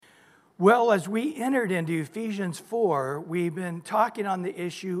Well, as we entered into Ephesians 4, we've been talking on the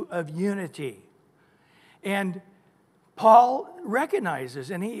issue of unity. And Paul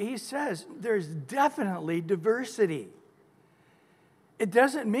recognizes, and he says, there's definitely diversity. It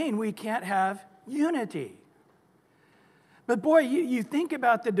doesn't mean we can't have unity. But boy, you think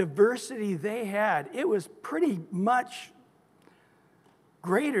about the diversity they had. It was pretty much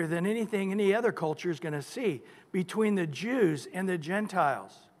greater than anything any other culture is going to see between the Jews and the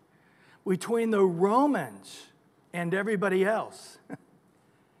Gentiles, between the Romans and everybody else.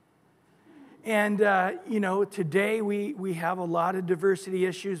 And, today we have a lot of diversity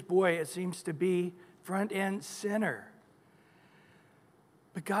issues. Boy, it seems to be front and center.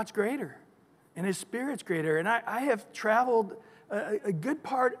 But God's greater, and His Spirit's greater. And I have traveled a good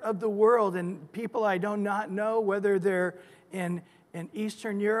part of the world, and people I do not know, whether they're in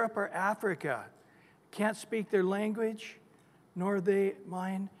Eastern Europe or Africa, can't speak their language, nor they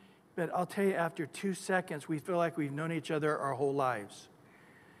mine. But I'll tell you, after 2 seconds, we feel like we've known each other our whole lives.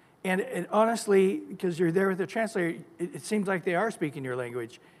 And honestly, because you're there with the translator, it seems like they are speaking your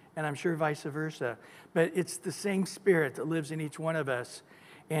language, and I'm sure vice versa. But it's the same Spirit that lives in each one of us,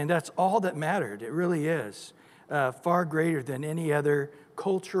 and that's all that mattered. It really is far greater than any other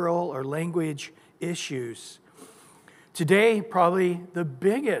cultural or language issues. Today, probably the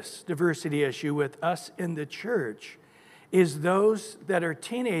biggest diversity issue with us in the church is those that are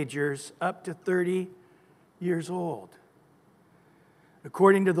teenagers up to 30 years old.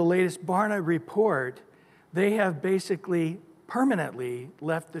 According to the latest Barna report, they have basically permanently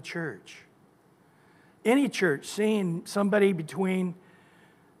left the church. Any church seeing somebody between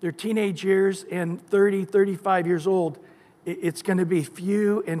their teenage years and 30, 35 years old, it's going to be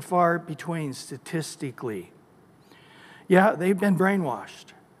few and far between statistically. Yeah, they've been brainwashed.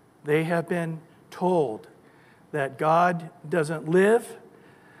 They have been told that God doesn't live.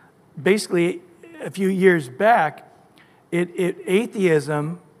 Basically, a few years back,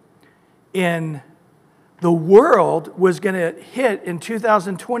 atheism in the world was going to hit in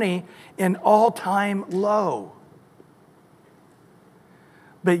 2020 an all-time low.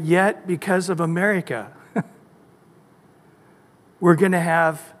 But yet, because of America, we're going to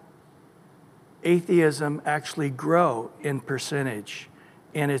have atheism actually grow in percentage.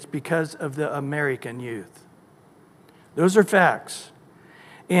 And it's because of the American youth. Those are facts.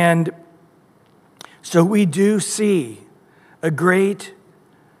 And so we do see a great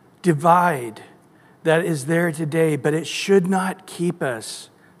divide that is there today, but it should not keep us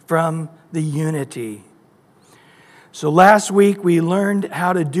from the unity. So last week we learned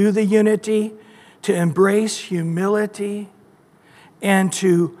how to do the unity, to embrace humility, and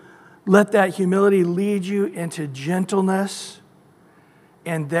to let that humility lead you into gentleness.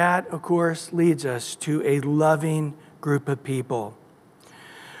 And that, of course, leads us to a loving group of people.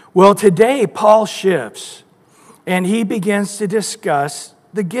 Well, today Paul shifts, and he begins to discuss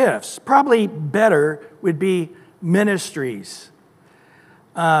the gifts. Probably better would be ministries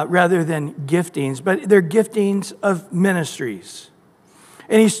rather than giftings, but they're giftings of ministries.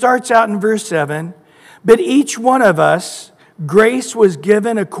 And he starts out in verse 7, but each one of us, grace was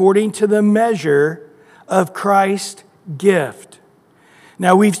given according to the measure of Christ's gift.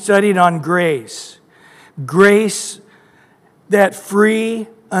 Now, we've studied on grace. Grace, that free,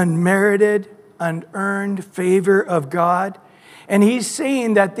 unmerited, unearned favor of God. And he's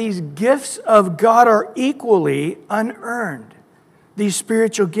saying that these gifts of God are equally unearned, these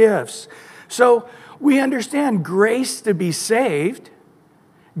spiritual gifts. So we understand grace to be saved.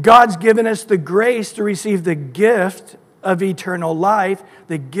 God's given us the grace to receive the gift of eternal life,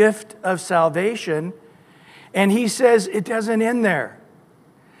 the gift of salvation. And he says it doesn't end there.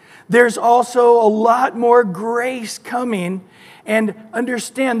 There's also a lot more grace coming. And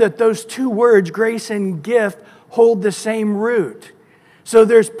understand that those two words, grace and gift, hold the same root. So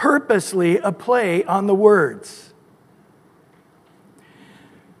there's purposely a play on the words.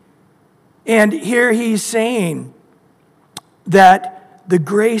 And here he's saying that the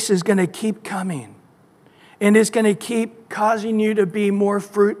grace is going to keep coming. And it's going to keep causing you to be more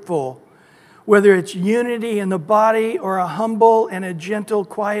fruitful. Whether it's unity in the body or a humble and a gentle,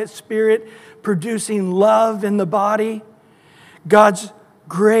 quiet spirit producing love in the body. God's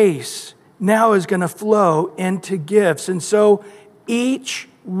grace now is going to flow into gifts. And so each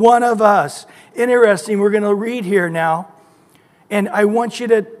one of us, interesting, we're going to read here now. And I want you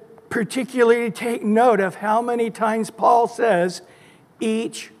to particularly take note of how many times Paul says,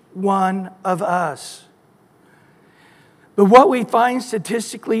 each one of us. But what we find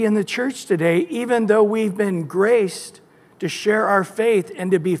statistically in the church today, even though we've been graced to share our faith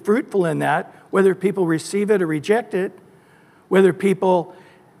and to be fruitful in that, whether people receive it or reject it, whether people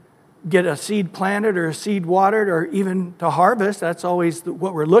get a seed planted or a seed watered or even to harvest. That's always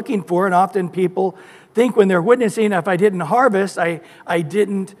what we're looking for. And often people think when they're witnessing, if I didn't harvest, I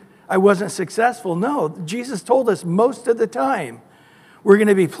wasn't successful. No, Jesus told us most of the time we're going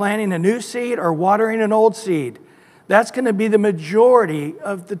to be planting a new seed or watering an old seed. That's going to be the majority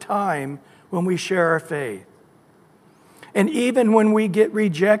of the time when we share our faith. And even when we get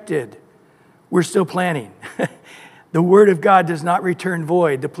rejected, we're still planting. The word of God does not return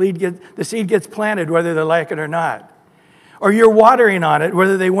void. The seed gets planted whether they like it or not. Or you're watering on it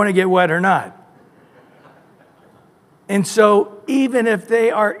whether they want to get wet or not. And so even if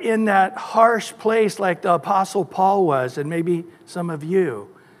they are in that harsh place like the Apostle Paul was, and maybe some of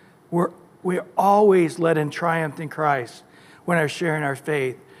you, we're always led in triumph in Christ when we're sharing our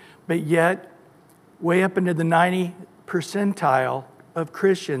faith. But yet, way up into the 90 percentile of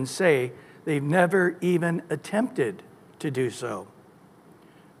Christians say they've never even attempted to do so.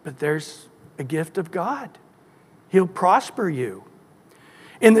 But there's a gift of God. He'll prosper you.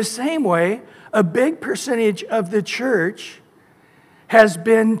 In the same way, a big percentage of the church has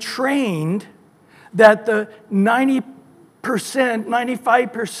been trained that the 90%,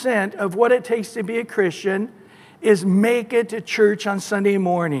 95% of what it takes to be a Christian is make it to church on Sunday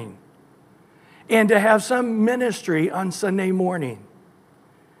morning and to have some ministry on Sunday morning.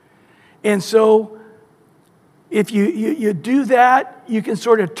 And so if you do that, you can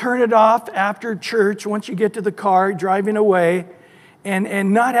sort of turn it off after church once you get to the car driving away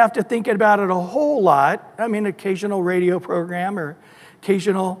and not have to think about it a whole lot. I mean, occasional radio program or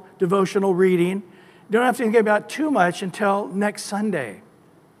occasional devotional reading. You don't have to think about too much until next Sunday.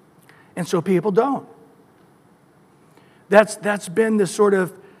 And so people don't. That's been the sort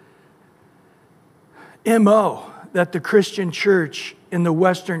of MO that the Christian church in the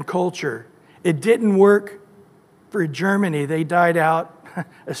Western culture. It didn't work for Germany. They died out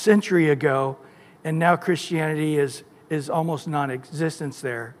a century ago, and now Christianity is almost non-existent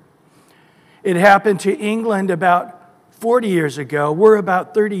there. It happened to England about 40 years ago. We're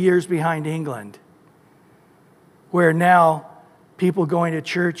about 30 years behind England, where now people going to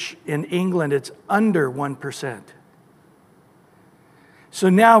church in England, it's under 1%. So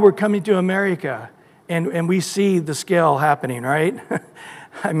now we're coming to America, and we see the scale happening, right?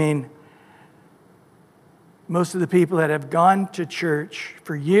 I mean, most of the people that have gone to church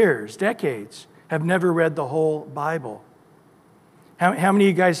for years, decades, have never read the whole Bible. How many of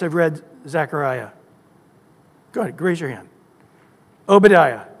you guys have read Zechariah? Go ahead, raise your hand.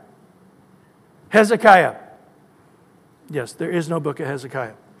 Obadiah. Hezekiah. Yes, there is no book of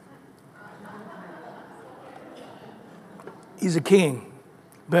Hezekiah. He's a king,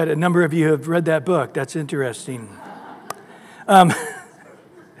 but a number of you have read that book. That's interesting.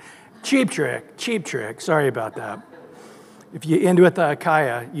 Cheap trick. Sorry about that. If you end with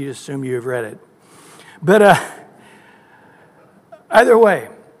Achaia, you assume you've read it. But either way,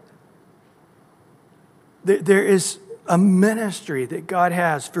 there is a ministry that God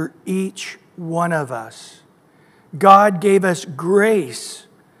has for each one of us. God gave us grace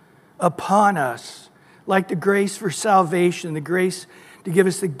upon us, like the grace for salvation, the grace to give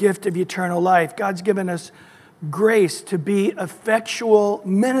us the gift of eternal life. God's given us grace to be effectual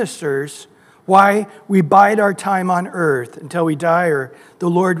ministers while we bide our time on earth until we die or the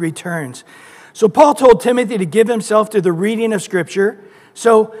Lord returns. So Paul told Timothy to give himself to the reading of Scripture.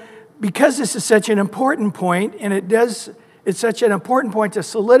 So because this is such an important point, and it's such an important point to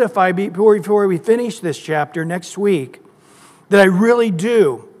solidify before we finish this chapter next week, that I really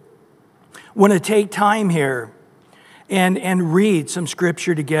do want to take time here and read some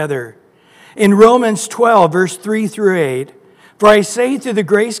Scripture together. In Romans 12, verse 3 through 8, "For I say through the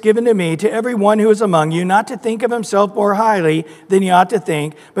grace given to me, to everyone who is among you, not to think of himself more highly than he ought to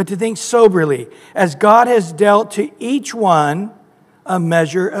think, but to think soberly, as God has dealt to each one a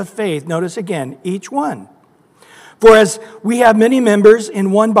measure of faith." Notice again, each one. "For as we have many members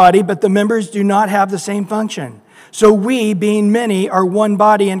in one body, but the members do not have the same function, so we, being many, are one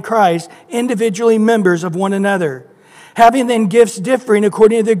body in Christ, individually members of one another. Having then gifts differing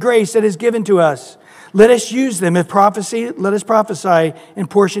according to the grace that is given to us, let us use them. If prophecy, let us prophesy in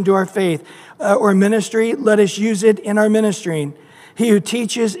portion to our faith. Or ministry, let us use it in our ministering. He who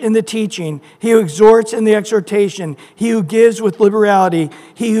teaches in the teaching, he who exhorts in the exhortation, he who gives with liberality,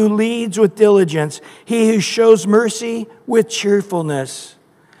 he who leads with diligence, he who shows mercy with cheerfulness."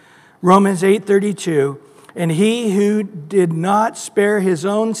 Romans 8:32, "And he who did not spare his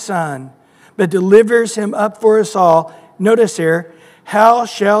own son, but delivers him up for us all," notice here, "how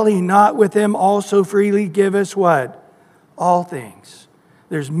shall he not with him also freely give us" what? "All things."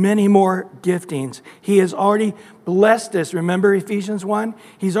 There's many more giftings. He has already blessed us. Remember Ephesians 1?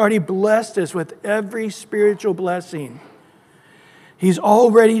 He's already blessed us with every spiritual blessing. He's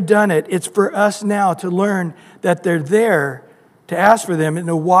already done it. It's for us now to learn that they're there, to ask for them and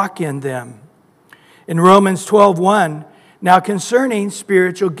to walk in them. In Romans 12:1, now concerning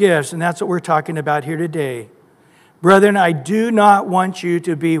spiritual gifts, and that's what we're talking about here today. Brethren, I do not want you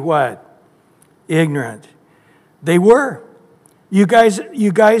to be what? Ignorant. They were. You guys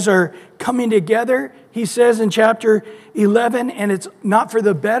are coming together, he says in chapter 11, and it's not for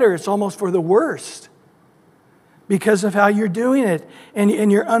the better, it's almost for the worst because of how you're doing it.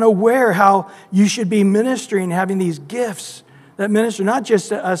 And you're unaware how you should be ministering, having these gifts that minister not just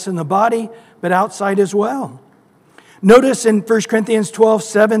to us in the body, but outside as well. Notice in 1 Corinthians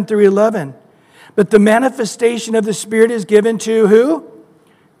 12:7-11, but the manifestation of the Spirit is given to who?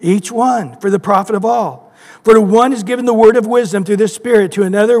 Each one, for the profit of all. For to one is given the word of wisdom through the Spirit, to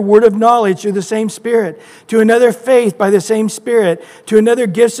another word of knowledge through the same Spirit, to another faith by the same Spirit, to another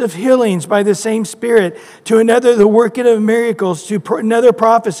gifts of healings by the same Spirit, to another the working of miracles, to another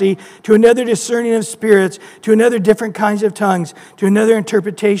prophecy, to another discerning of spirits, to another different kinds of tongues, to another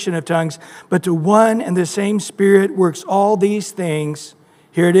interpretation of tongues. But to one and the same Spirit works all these things,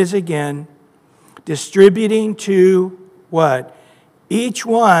 here it is again, distributing to what? Each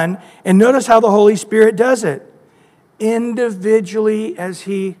one, and notice how the Holy Spirit does it, individually as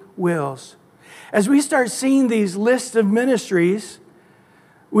He wills. As we start seeing these lists of ministries,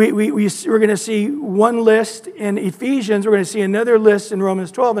 we're going to see one list in Ephesians, we're going to see another list in Romans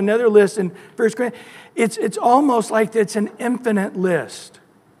 12, another list in 1 Corinthians. It's almost like it's an infinite list.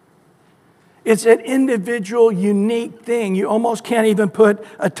 It's an individual, unique thing. You almost can't even put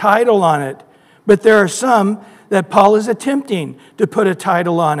a title on it. But there are some that Paul is attempting to put a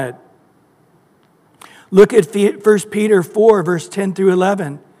title on it. Look at 1 Peter 4, verse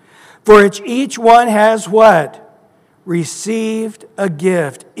 10-11. For each one has what? Received a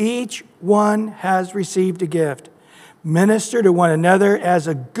gift. Each one has received a gift. Minister to one another as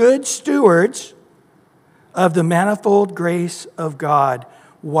a good stewards of the manifold grace of God.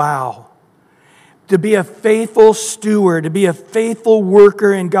 Wow. To be a faithful steward, to be a faithful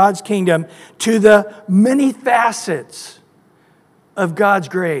worker in God's kingdom to the many facets of God's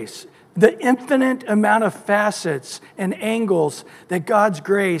grace. The infinite amount of facets and angles that God's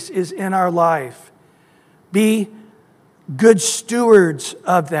grace is in our life. Be good stewards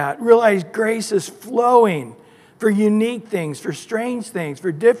of that. Realize grace is flowing for unique things, for strange things,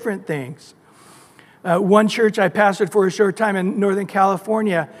 for different things. One church I pastored for a short time in Northern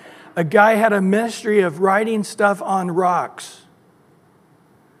California, a guy had a ministry of writing stuff on rocks.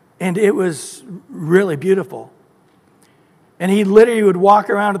 And it was really beautiful. And he literally would walk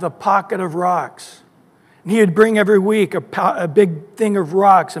around with a pocket of rocks. And he would bring every week a big thing of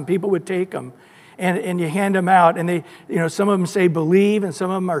rocks, and people would take them. And you hand them out. And they, some of them say believe, and some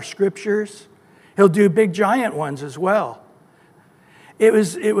of them are scriptures. He'll do big giant ones as well. It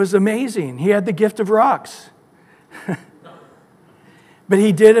was amazing. He had the gift of rocks. But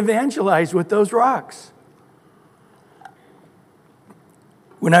he did evangelize with those rocks.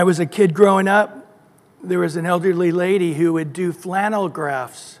 When I was a kid growing up, there was an elderly lady who would do flannel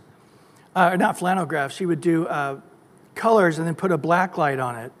graphs. Not flannel graphs, she would do colors and then put a black light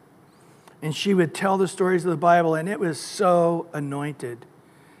on it. And she would tell the stories of the Bible, and it was so anointed.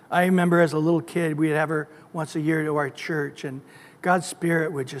 I remember as a little kid, we'd have her once a year to our church, and God's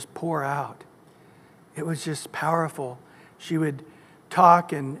Spirit would just pour out. It was just powerful. She would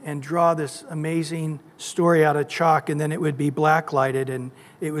talk and draw this amazing story out of chalk, and then it would be black lighted, and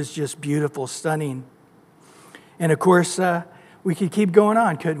it was just beautiful, stunning. And of course, we could keep going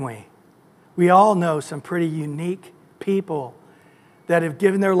on, couldn't we? We all know some pretty unique people that have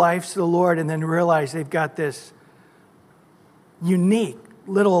given their lives to the Lord and then realize they've got this unique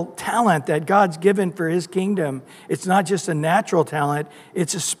little talent that God's given for His kingdom. It's not just a natural talent,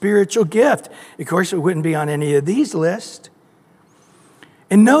 it's a spiritual gift. Of course, it wouldn't be on any of these lists.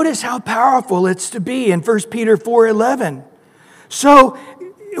 And notice how powerful it's to be in 1 Peter 4:11. So,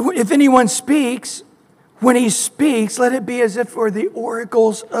 if anyone speaks, when he speaks, let it be as if for the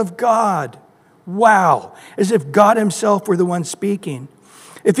oracles of God. Wow. As if God Himself were the one speaking.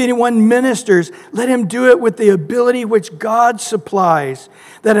 If anyone ministers, let him do it with the ability which God supplies,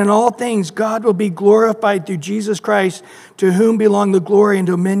 that in all things God will be glorified through Jesus Christ, to whom belong the glory and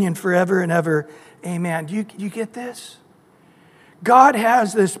dominion forever and ever. Amen. Do you get this? God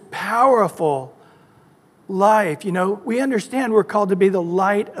has this powerful life. We understand we're called to be the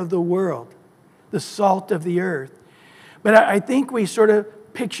light of the world, the salt of the earth. But I think we sort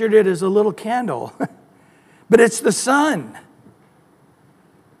of pictured it as a little candle. But it's the sun.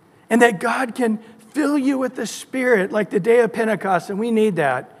 And that God can fill you with the Spirit like the day of Pentecost, and we need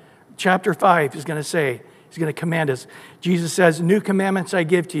that. Chapter 5 is going to say, he's going to command us. Jesus says, new commandments I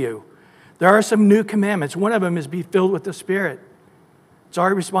give to you. There are some new commandments. One of them is be filled with the Spirit. It's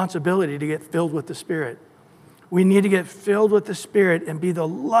our responsibility to get filled with the Spirit. We need to get filled with the Spirit and be the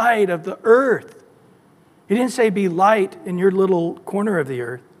light of the earth. He didn't say be light in your little corner of the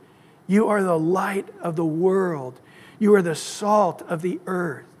earth. You are the light of the world. You are the salt of the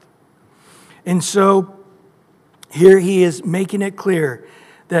earth. And so here he is making it clear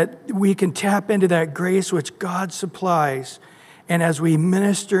that we can tap into that grace which God supplies. And as we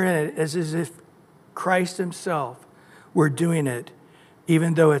minister in it, as if Christ himself were doing it,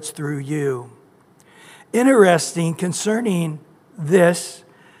 even though it's through you. Interesting concerning this,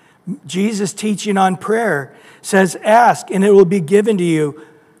 Jesus' teaching on prayer says, ask and it will be given to you.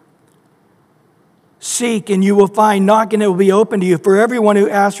 Seek and you will find. Knock and it will be open to you. For everyone who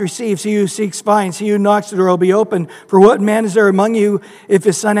asks receives. He who seeks finds. He who knocks, the door will be open. For what man is there among you, if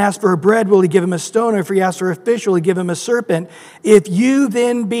his son asks for a bread, will he give him a stone? Or if he asks for a fish, will he give him a serpent? If you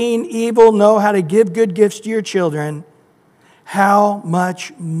then, being evil, know how to give good gifts to your children, how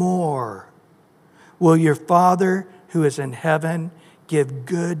much more will your Father who is in heaven give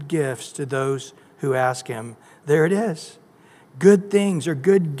good gifts to those who ask him? There it is. Good things or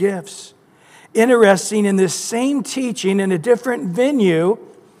good gifts. Interesting, in this same teaching in a different venue,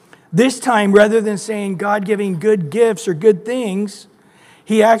 this time rather than saying God giving good gifts or good things,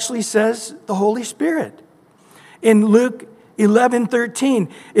 he actually says the Holy Spirit. In Luke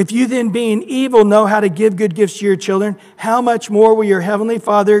 11:13, if you then being evil know how to give good gifts to your children, how much more will your heavenly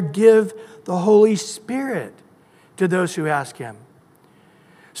Father give the Holy Spirit to those who ask him?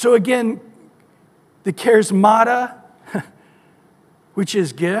 So again, the charismata, which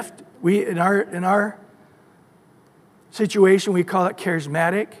is gift, we in our situation we call it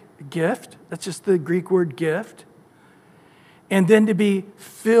charismatic gift. That's just the Greek word gift. And then to be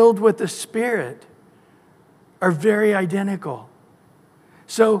filled with the Spirit are very identical.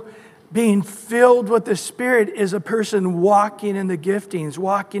 So being filled with the Spirit is a person walking in the giftings,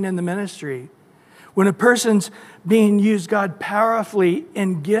 walking in the ministry. When a person's being used God powerfully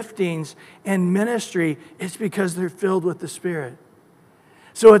in giftings and ministry, it's because they're filled with the Spirit.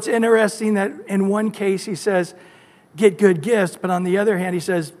 So it's interesting that in one case he says, get good gifts, but on the other hand he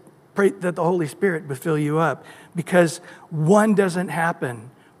says, pray that the Holy Spirit would fill you up, because one doesn't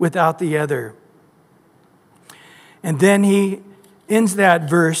happen without the other. And then he ends that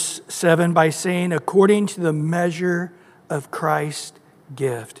verse 7 by saying, according to the measure of Christ's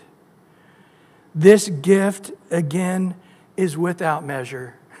gift. This gift, again, is without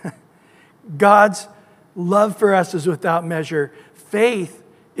measure. God's love for us is without measure. Faith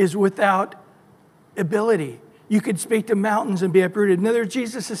is without ability. You could speak to mountains and be uprooted. In other words,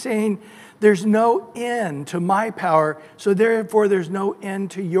 Jesus is saying, there's no end to my power, so therefore there's no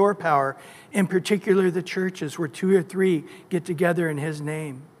end to your power. In particular, the churches where 2 or 3 get together in his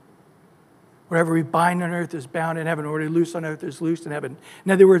name. Whatever we bind on earth is bound in heaven. Whatever we loose on earth is loosed in heaven.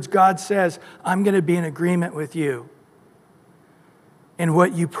 In other words, God says, I'm going to be in agreement with you. And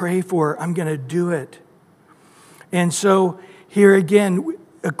what you pray for, I'm going to do it. And so here again,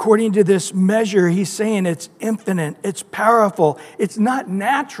 according to this measure, he's saying it's infinite, it's powerful, it's not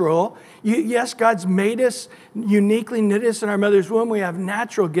natural. Yes, God's made us, uniquely knit us in our mother's womb. We have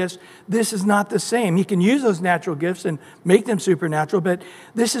natural gifts. This is not the same. He can use those natural gifts and make them supernatural, but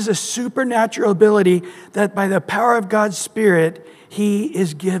this is a supernatural ability that by the power of God's Spirit, he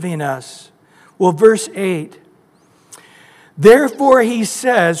is giving us. Well, verse 8. Therefore, he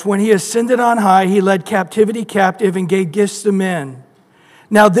says, when he ascended on high, he led captivity captive and gave gifts to men.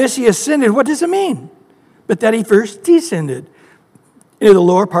 Now this he ascended, what does it mean? But that he first descended into the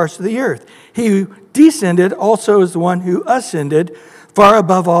lower parts of the earth. He who descended also is the one who ascended far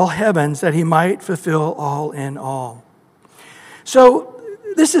above all heavens, that he might fulfill all in all. So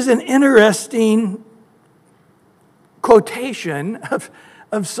this is an interesting quotation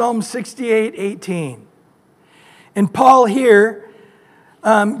of Psalm 68:18. And Paul here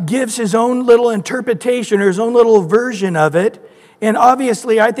gives his own little interpretation or his own little version of it. And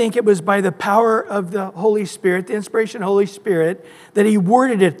obviously, I think it was by the power of the Holy Spirit, the inspiration of the Holy Spirit, that he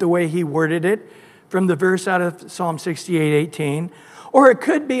worded it the way he worded it from the verse out of Psalm 68:18. Or it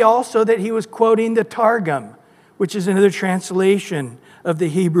could be also that he was quoting the Targum, which is another translation of the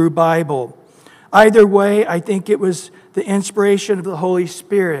Hebrew Bible. Either way, I think it was the inspiration of the Holy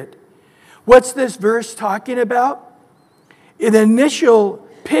Spirit. What's this verse talking about? The initial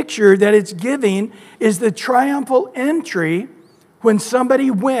picture that it's giving is the triumphal entry when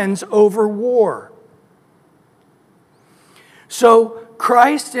somebody wins over war. So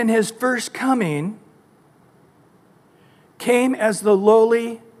Christ in his first coming came as the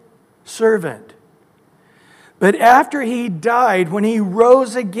lowly servant. But after he died, when he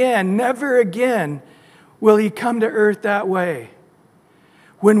rose again, never again will he come to earth that way.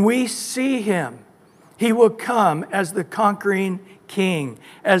 When we see him, he will come as the conquering king,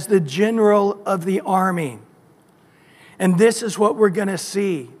 as the general of the army. And this is what we're going to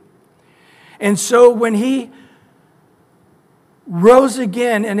see. And so when he rose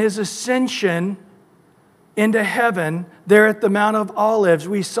again in his ascension into heaven, there at the Mount of Olives,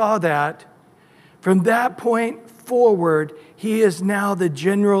 we saw that. From that point forward, he is now the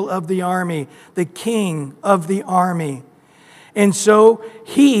general of the army, the king of the army. And so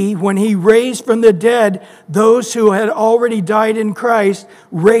he, when he raised from the dead those who had already died in Christ,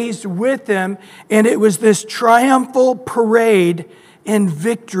 raised with him, and it was this triumphal parade in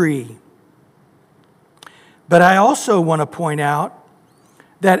victory. But I also want to point out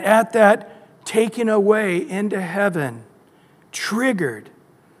that at that taking away into heaven triggered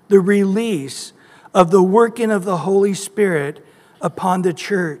the release of the working of the Holy Spirit upon the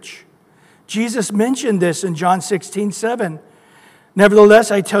church. Jesus mentioned this in John 16:7. Nevertheless,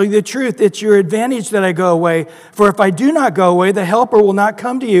 I tell you the truth, it's your advantage that I go away. For if I do not go away, the Helper will not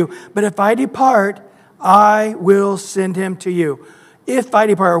come to you. But if I depart, I will send him to you. If I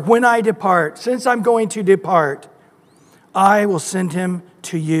depart, when I depart, since I'm going to depart, I will send him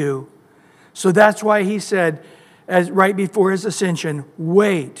to you. So that's why he said, as right before his ascension,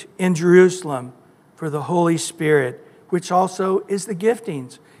 wait in Jerusalem for the Holy Spirit, which also is the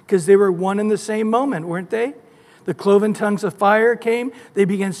giftings, because they were one in the same moment, weren't they? The cloven tongues of fire came. They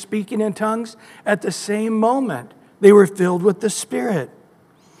began speaking in tongues at the same moment. They were filled with the Spirit.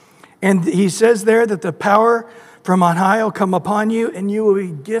 And he says there that the power from on high will come upon you, and you will be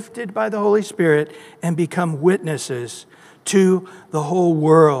gifted by the Holy Spirit and become witnesses to the whole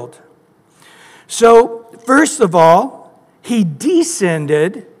world. So, first of all, he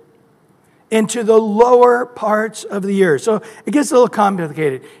descended into the lower parts of the earth. So it gets a little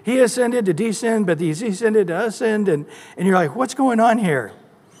complicated. He ascended to descend, but he's descended to ascend, and you're like, what's going on here?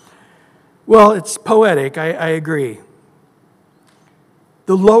 Well, it's poetic, I agree.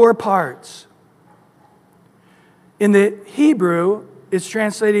 The lower parts. In the Hebrew, it's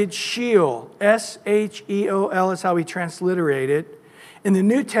translated Sheol. S-H-E-O-L is how we transliterate it. In the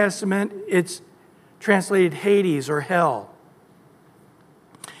New Testament, it's translated Hades or hell.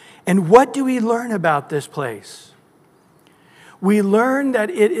 And what do we learn about this place? We learn that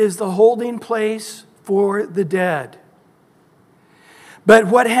it is the holding place for the dead. But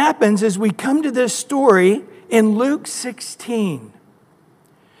what happens is we come to this story in Luke 16.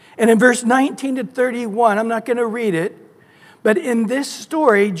 And in verse 19 to 31, I'm not going to read it, but in this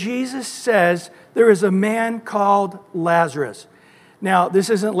story, Jesus says there is a man called Lazarus. Now, this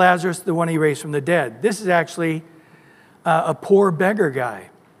isn't Lazarus, the one he raised from the dead. This is actually a poor beggar guy.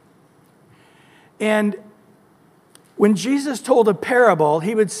 And when Jesus told a parable,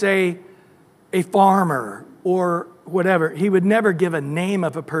 he would say a farmer or whatever. He would never give a name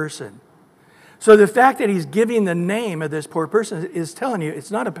of a person. So the fact that he's giving the name of this poor person is telling you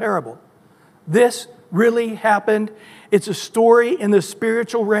it's not a parable. This really happened. It's a story in the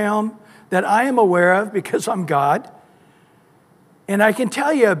spiritual realm that I am aware of because I'm God. And I can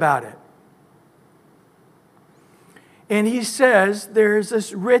tell you about it. And he says there's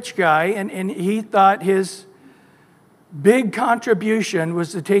this rich guy, and he thought his big contribution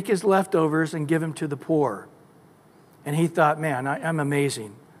was to take his leftovers and give them to the poor. And he thought, man, I'm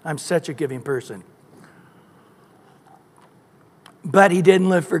amazing. I'm such a giving person. But he didn't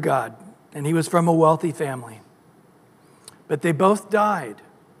live for God, and he was from a wealthy family. But they both died.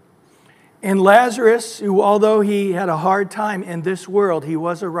 And Lazarus, who although he had a hard time in this world, he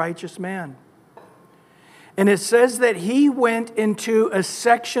was a righteous man. And it says that he went into a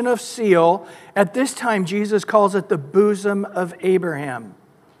section of Sheol. At this time, Jesus calls it the bosom of Abraham.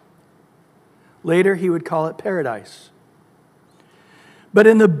 Later, he would call it paradise. But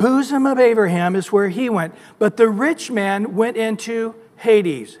in the bosom of Abraham is where he went. But the rich man went into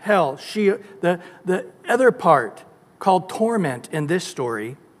Hades, hell, Sheol, the other part called torment in this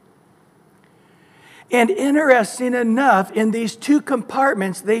story. And interesting enough, in these two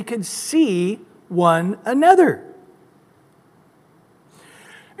compartments, they could see one another.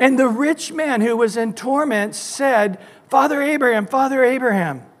 And the rich man who was in torment said, Father Abraham,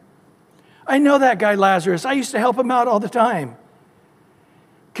 I know that guy Lazarus. I used to help him out all the time.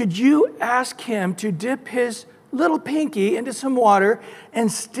 Could you ask him to dip his little pinky into some water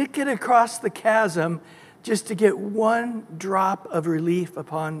and stick it across the chasm just to get one drop of relief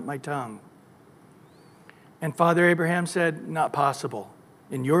upon my tongue? And Father Abraham said, not possible.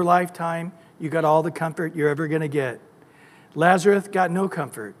 In your lifetime, you got all the comfort you're ever going to get. Lazarus got no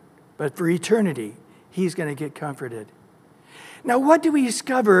comfort, but for eternity, he's going to get comforted. Now, what do we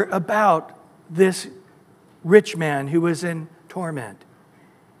discover about this rich man who was in torment?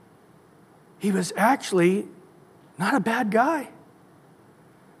 He was actually not a bad guy.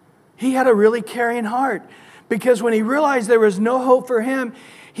 He had a really caring heart, because when he realized there was no hope for him,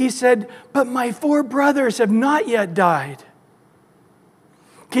 he said, but my 4 brothers have not yet died.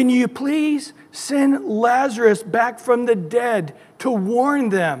 Can you please send Lazarus back from the dead to warn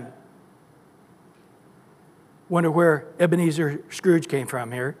them? Wonder where Ebenezer Scrooge came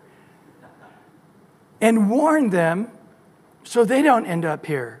from here. And warn them so they don't end up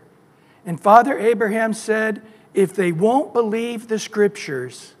here. And Father Abraham said, if they won't believe the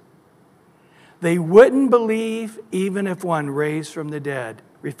scriptures, they wouldn't believe even if one raised from the dead,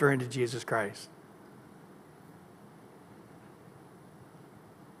 referring to Jesus Christ.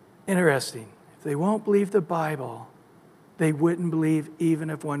 Interesting. If they won't believe the Bible, they wouldn't believe even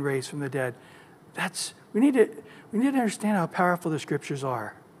if one raised from the dead. We need to understand how powerful the scriptures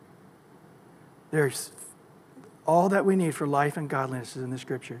are. There's all that we need for life and godliness is in the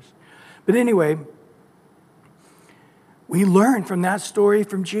scriptures. But anyway, we learn from that story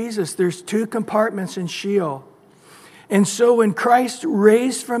from Jesus. There's 2 compartments in Sheol. And so when Christ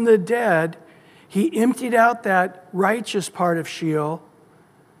raised from the dead, he emptied out that righteous part of Sheol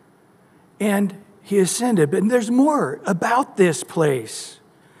and he ascended. But there's more about this place.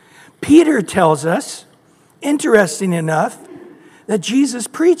 Peter tells us, interesting enough, that Jesus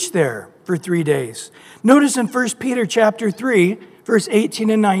preached there for 3 days. Notice in 1 Peter chapter 3, verse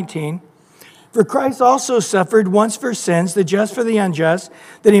 18 and 19, for Christ also suffered once for sins, the just for the unjust,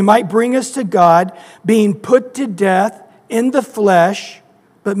 that he might bring us to God, being put to death in the flesh,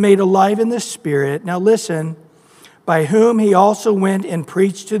 but made alive in the spirit. Now listen, by whom he also went and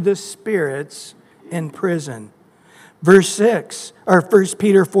preached to the spirits in prison. Verse 6, or 1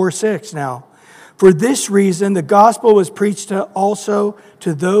 Peter 4:6 now. For this reason the gospel was preached also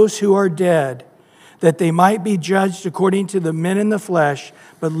to those who are dead, that they might be judged according to the men in the flesh,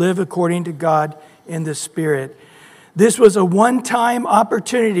 but live according to God in the Spirit. This was a one-time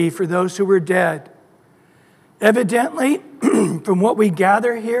opportunity for those who were dead. Evidently, from what we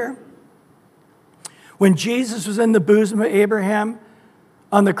gather here, when Jesus was in the bosom of Abraham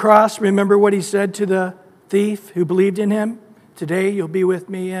on the cross, remember what he said to the thief who believed in him? Today you'll be with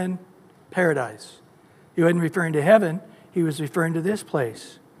me in paradise. He wasn't referring to heaven, he was referring to this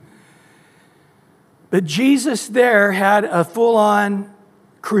place. But Jesus there had a full-on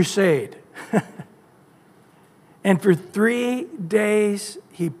crusade. And for 3 days,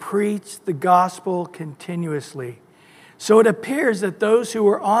 he preached the gospel continuously. So it appears that those who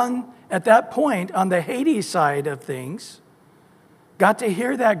were at that point, on the Hades side of things, got to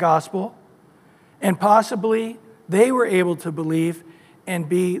hear that gospel, and possibly they were able to believe and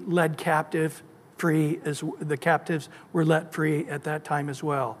be led captive free, as the captives were let free at that time as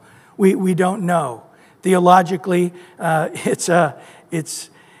well. We don't know. Theologically, it's a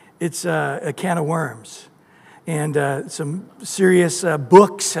can of worms. And some serious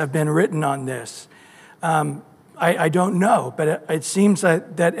books have been written on this. I don't know, but it seems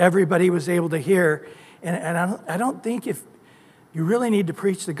that everybody was able to hear. And I don't think if you really need to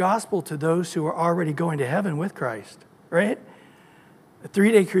preach the gospel to those who are already going to heaven with Christ, right? A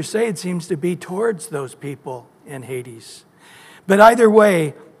 3-day crusade seems to be towards those people in Hades. But either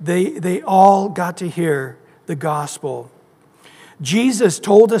way, they all got to hear the gospel. Jesus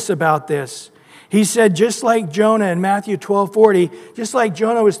told us about this. He said, just like Jonah in Matthew 12:40, just like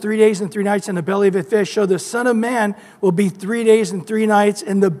Jonah was 3 days and 3 nights in the belly of a fish, so the Son of Man will be 3 days and 3 nights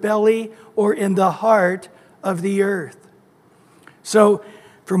in the belly or in the heart of the earth. So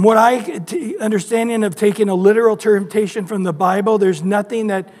from what understanding of taking a literal interpretation from the Bible, there's nothing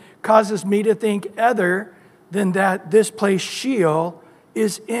that causes me to think other than that this place, Sheol,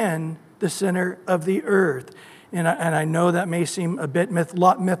 is in the center of the earth. And I know that may seem a bit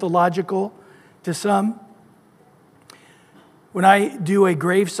mythological to some. When I do a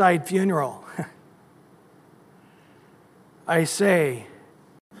graveside funeral, I say,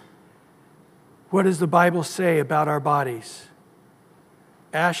 what does the Bible say about our bodies?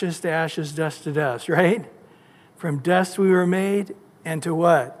 Ashes to ashes, dust to dust, right? From dust we were made, and to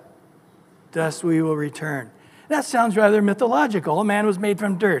what? Dust we will return. That sounds rather mythological. A man was made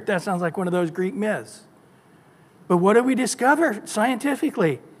from dirt. That sounds like one of those Greek myths. But what do we discover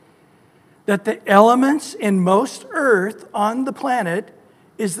scientifically? That the elements in most earth on the planet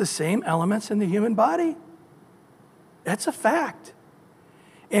is the same elements in the human body. That's a fact.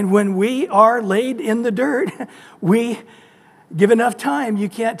 And when we are laid in the dirt, we give enough time, you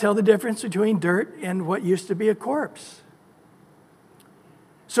can't tell the difference between dirt and what used to be a corpse.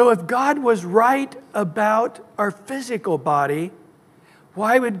 So if God was right about our physical body,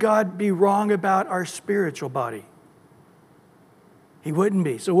 why would God be wrong about our spiritual body? He wouldn't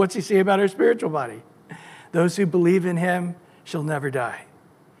be. So what's he say about our spiritual body? Those who believe in him shall never die.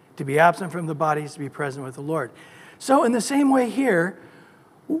 To be absent from the body is to be present with the Lord. So in the same way here,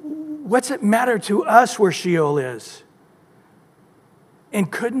 what's it matter to us where Sheol is?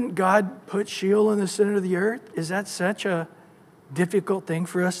 And couldn't God put Sheol in the center of the earth? Is that such a difficult thing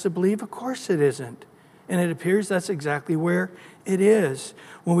for us to believe? Of course it isn't. And it appears that's exactly where it is.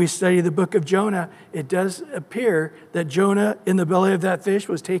 When we study the book of Jonah, it does appear that Jonah in the belly of that fish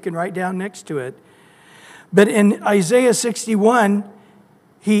was taken right down next to it. But in Isaiah 61,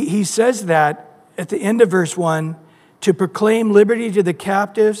 he says that at the end of verse 1, to proclaim liberty to the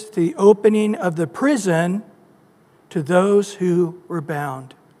captives, to the opening of the prison to those who were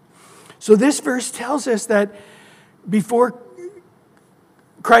bound. So this verse tells us that before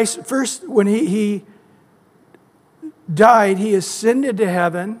Christ, first when he died, he ascended to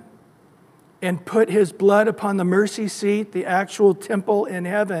heaven and put his blood upon the mercy seat, the actual temple in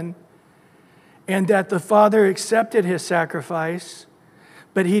heaven, and that the Father accepted his sacrifice,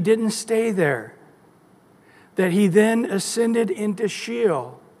 but he didn't stay there. That he then ascended into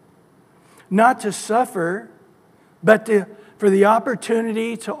Sheol, not to suffer, but for the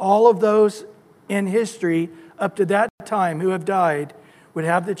opportunity to all of those in history up to that time who have died would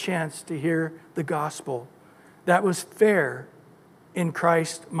have the chance to hear the gospel. That was fair in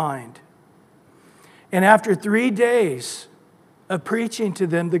Christ's mind. And after 3 days of preaching to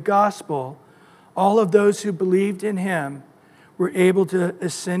them the gospel, all of those who believed in him were able to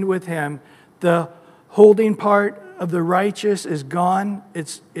ascend with him. The holding part of the righteous is gone.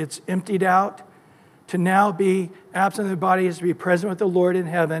 It's emptied out. To now be absent of the body is to be present with the Lord in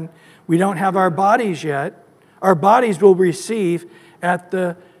heaven. We don't have our bodies yet. Our bodies will receive at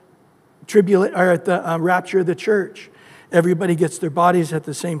the rapture of the church. Everybody gets their bodies at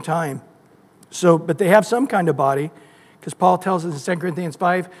the same time. So, but they have some kind of body, because Paul tells us in 2 Corinthians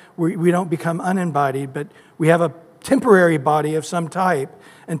 5, we don't become unembodied, but we have a temporary body of some type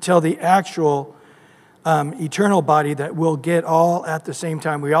until the actual eternal body that we'll get all at the same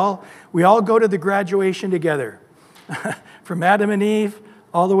time. We all go to the graduation together. From Adam and Eve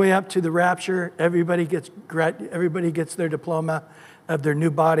all the way up to the rapture, everybody gets their diploma of their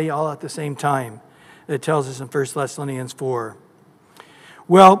new body all at the same time. It tells us in 1 Thessalonians 4.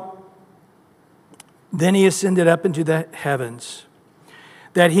 Well, then he ascended up into the heavens,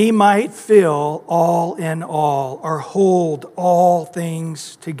 that he might fill all in all, or hold all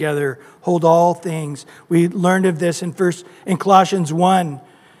things together, hold all things. We learned of this in Colossians 1,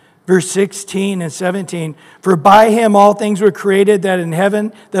 verse 16 and 17. For by him all things were created, that in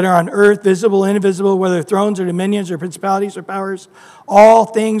heaven, that are on earth, visible and invisible, whether thrones or dominions or principalities or powers, all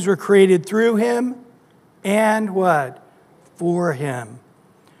things were created through him and what? For him.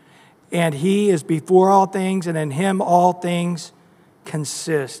 And he is before all things, and in him all things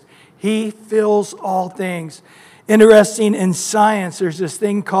consist. He fills all things. Interesting, in science, there's this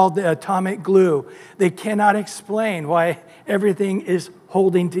thing called the atomic glue. They cannot explain why everything is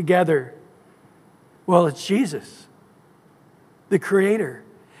holding together. Well, it's Jesus, the Creator.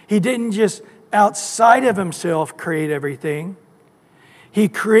 He didn't just outside of himself create everything. He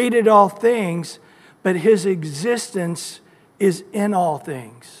created all things, but his existence is in all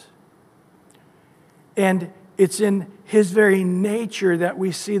things. And it's in his very nature that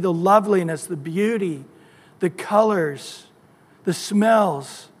we see the loveliness, the beauty, the colors, the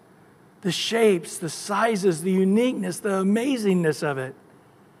smells, the shapes, the sizes, the uniqueness, the amazingness of it.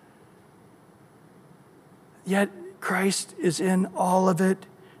 Yet Christ is in all of it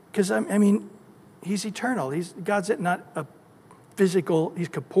because, he's eternal. God's not a physical, he's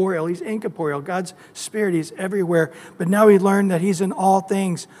corporeal, he's incorporeal. God's spirit, he's everywhere. But now we learn that he's in all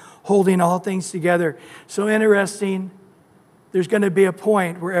things, holding all things together. So interesting, there's going to be a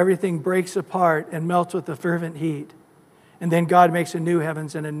point where everything breaks apart and melts with a fervent heat. And then God makes a new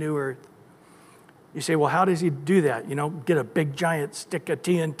heavens and a new earth. You say, well, how does he do that? Get a big giant stick of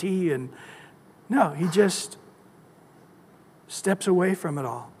TNT and... No, he just steps away from it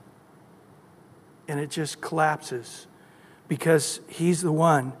all. And it just collapses because he's the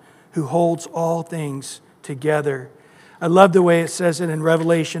one who holds all things together. I love the way it says it in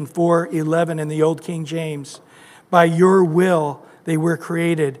Revelation 4:11 in the Old King James. By your will they were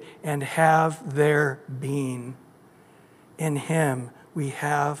created and have their being. In him we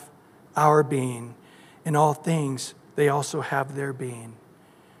have our being. In all things they also have their being.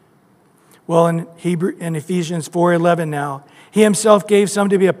 Well, in Ephesians 4:11 now, he himself gave some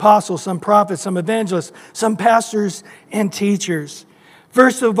to be apostles, some prophets, some evangelists, some pastors and teachers.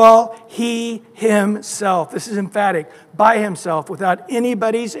 First of all, he himself, this is emphatic, by himself, without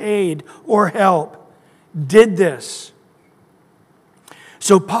anybody's aid or help, did this.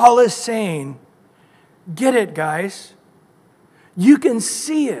 So Paul is saying, get it, guys. You can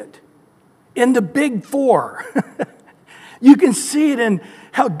see it in the big four. You can see it in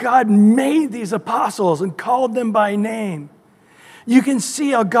how God made these apostles and called them by name. You can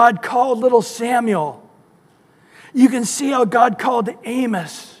see how God called little Samuel. You can see how God called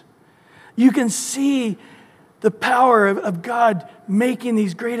Amos. You can see the power of God making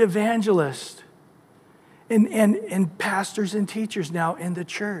these great evangelists and pastors and teachers now in the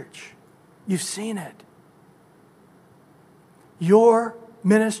church. You've seen it. Your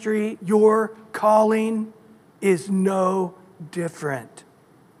ministry, your calling is no different.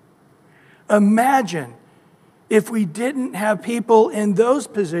 Imagine if we didn't have people in those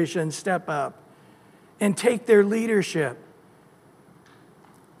positions step up and take their leadership.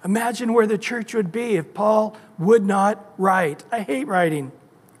 Imagine where the church would be if Paul would not write. I hate writing.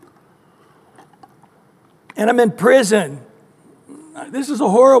 And I'm in prison. This is a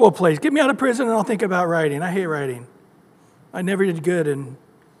horrible place. Get me out of prison and I'll think about writing. I hate writing. I never did good in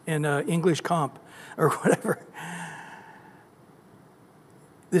English comp or whatever.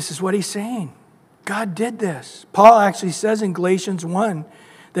 This is what he's saying. God did this. Paul actually says in Galatians 1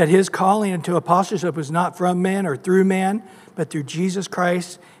 that his calling into apostleship was not from man or through man, but through Jesus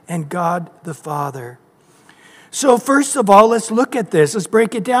Christ and God the Father. So first of all, let's look at this. Let's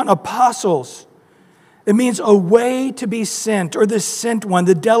break it down. Apostles. It means a way to be sent, or the sent one,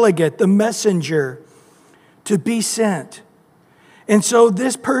 the delegate, the messenger, to be sent. And so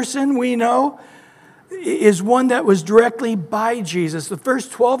this person, we know, is one that was directly by Jesus. The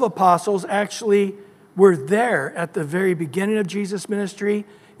first 12 apostles actually were there at the very beginning of Jesus' ministry,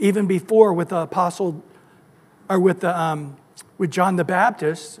 even before with the apostle, or with John the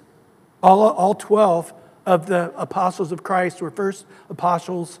Baptist. All 12 of the apostles of Christ were first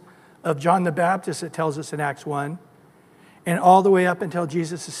apostles of John the Baptist, it tells us in Acts 1, and all the way up until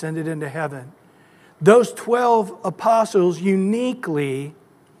Jesus ascended into heaven. Those 12 apostles uniquely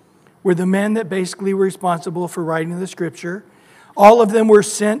were the men that basically were responsible for writing the scripture. All of them were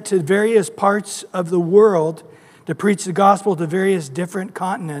sent to various parts of the world to preach the gospel to various different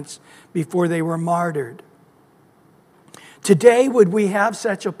continents before they were martyred. Today, would we have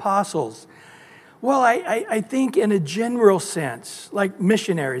such apostles? Well, I think in a general sense, like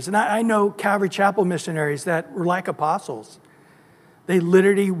missionaries. And I know Calvary Chapel missionaries that were like apostles. They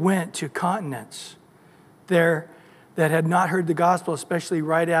literally went to continents there that had not heard the gospel, especially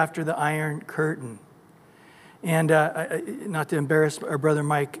right after the Iron Curtain. And not to embarrass our brother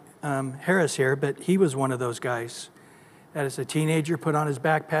Mike Harris here, but he was one of those guys that as a teenager put on his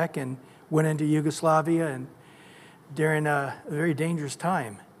backpack and went into Yugoslavia and during a very dangerous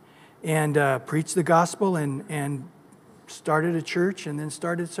time and preached the gospel and started a church and then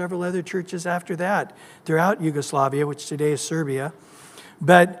started several other churches after that throughout Yugoslavia, which today is Serbia.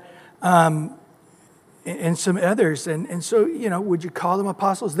 But and some others. And so, would you call them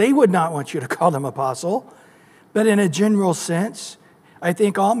apostles? They would not want you to call them apostle. But in a general sense, I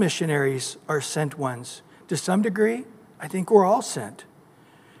think all missionaries are sent ones. To some degree, I think we're all sent.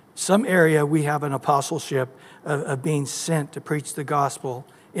 Some area we have an apostleship of being sent to preach the gospel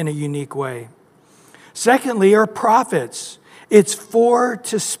in a unique way. Secondly, are prophets. It's for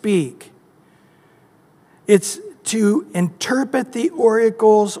to speak. It's to interpret the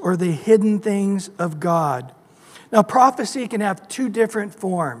oracles or the hidden things of God. Now, prophecy can have two different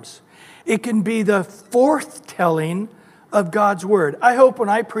forms. It can be the forthtelling of God's word. I hope when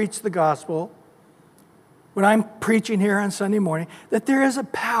I preach the gospel, when I'm preaching here on Sunday morning, that there is a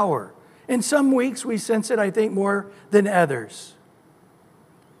power. In some weeks, we sense it, I think, more than others.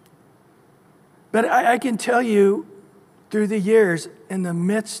 But I can tell you, through the years, in the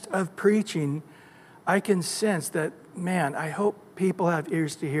midst of preaching, I can sense that, man, I hope people have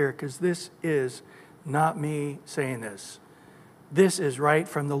ears to hear, because this is not me saying this. This is right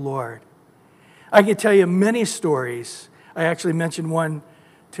from the Lord. I can tell you many stories. I actually mentioned one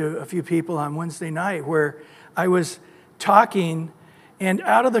to a few people on Wednesday night where I was talking, and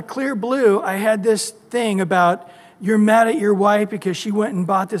out of the clear blue, I had this thing about, you're mad at your wife because she went and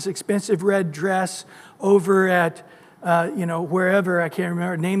bought this expensive red dress over at, wherever, I can't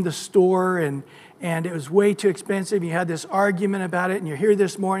remember, name the store, and it was way too expensive. You had this argument about it, and you're here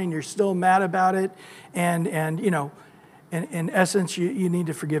this morning, you're still mad about it, and in essence, you need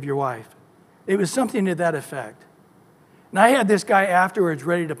to forgive your wife. It was something to that effect. And I had this guy afterwards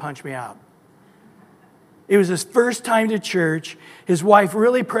ready to punch me out. It was his first time to church. His wife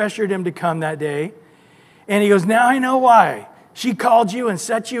really pressured him to come that day. And he goes, now I know why. She called you and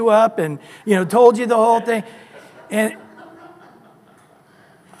set you up and, told you the whole thing. And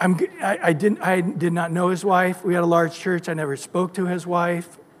I did not know his wife. We had a large church. I never spoke to his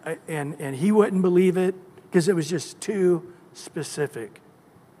wife. And he wouldn't believe it because it was just too specific.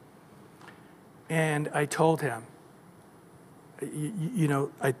 And I told him,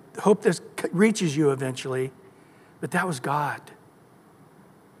 I hope this reaches you eventually, but that was God.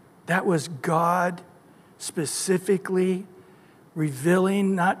 That was God specifically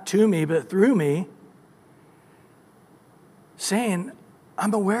revealing, not to me, but through me, saying,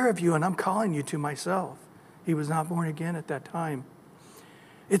 I'm aware of you and I'm calling you to myself. He was not born again at that time.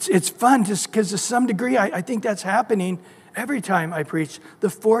 It's fun just because to some degree, I think that's happening every time I preach,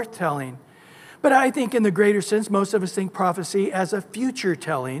 the foretelling. But I think in the greater sense, most of us think prophecy as a future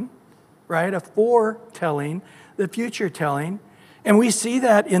telling, right? A foretelling, the future telling. And we see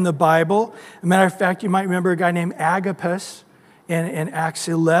that in the Bible. As a matter of fact, you might remember a guy named Agabus in Acts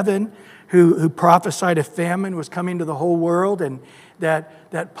 11 who prophesied a famine was coming to the whole world and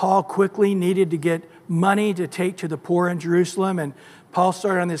that Paul quickly needed to get money to take to the poor in Jerusalem. And Paul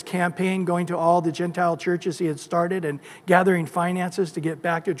started on this campaign going to all the Gentile churches he had started and gathering finances to get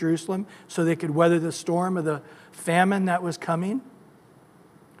back to Jerusalem so they could weather the storm of the famine that was coming.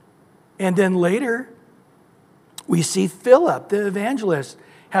 And then later, we see Philip, the evangelist,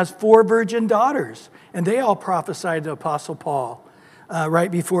 has 4 virgin daughters, and they all prophesied to Apostle Paul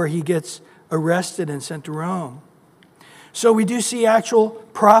right before he gets arrested and sent to Rome. So we do see actual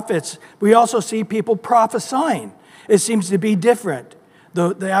prophets. We also see people prophesying. It seems to be different,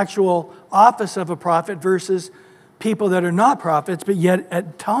 the actual office of a prophet versus people that are not prophets, but yet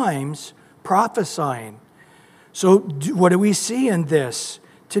at times prophesying. So what do we see in this?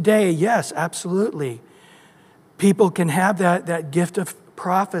 Today, yes, absolutely. People can have that gift of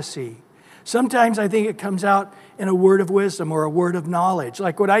prophecy. Sometimes I think it comes out in a word of wisdom or a word of knowledge,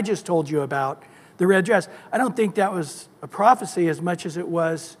 like what I just told you about, the red dress. I don't think that was a prophecy as much as it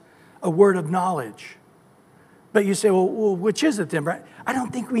was a word of knowledge. But you say, well, which is it then? Right? I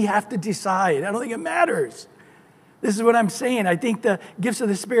don't think we have to decide. I don't think it matters. This is what I'm saying. I think the gifts of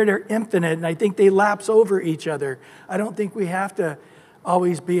the Spirit are infinite, and I think they lapse over each other. I don't think we have to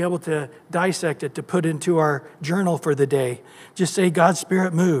always be able to dissect it to put into our journal for the day. Just say God's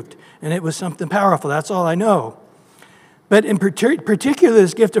Spirit moved, and it was something powerful. That's all I know. But in particular,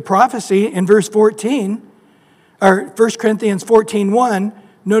 this gift of prophecy in verse 14, or 1 Corinthians 14:1,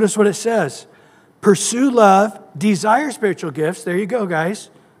 notice what it says. Pursue love, desire spiritual gifts. There you go, guys.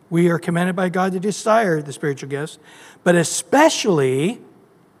 We are commanded by God to desire the spiritual gifts, but especially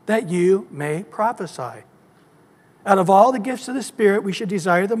that you may prophesy. Out of all the gifts of the Spirit, we should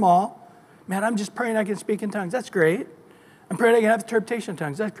desire them all. Man, I'm just praying I can speak in tongues. That's great. I'm praying I can have interpretation of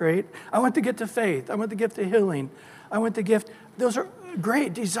tongues. That's great. I want the gift of faith. I want the gift of healing. I want the gift. Those are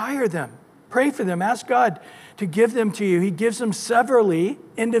great. Desire them. Pray for them. Ask God to give them to you. He gives them severally,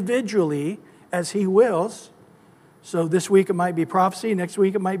 individually, as He wills. So this week it might be prophecy. Next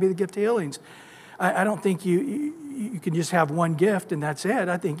week it might be the gift of healings. I don't think you can just have one gift and that's it.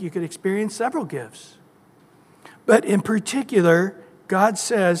 I think you could experience several gifts. But in particular, God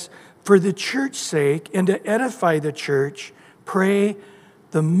says, for the church's sake and to edify the church, pray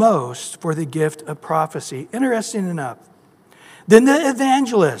the most for the gift of prophecy. Interesting enough. Then the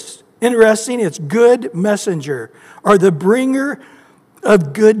evangelist, interesting, it's good messenger, or the bringer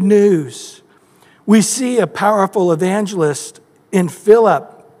of good news. We see a powerful evangelist in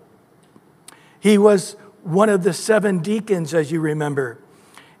Philip. He was one of the 7 deacons, as you remember.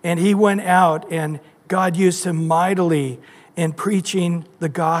 And he went out and God used him mightily in preaching the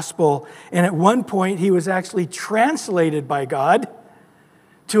gospel. And at one point, he was actually translated by God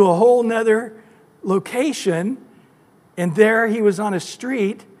to a whole nother location. And there he was on a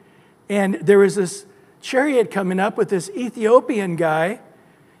street. And there was this chariot coming up with this Ethiopian guy.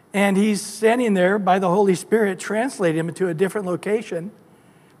 And he's standing there by the Holy Spirit, translating him to a different location.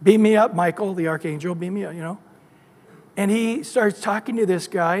 Beam me up, Michael, the archangel, beam me up, And he starts talking to this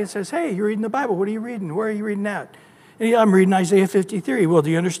guy and says, hey, you're reading the Bible. What are you reading? Where are you reading that? And I'm reading Isaiah 53. Well, do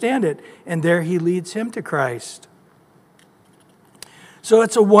you understand it? And there he leads him to Christ. So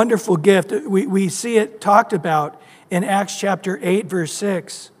it's a wonderful gift. We see it talked about in Acts chapter 8, verse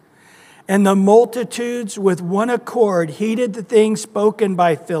 6. And the multitudes with one accord heeded the things spoken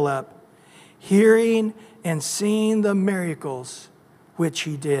by Philip, hearing and seeing the miracles which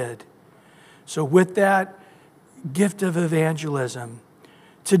he did. So with that gift of evangelism,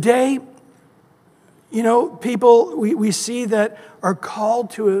 today, people we see that are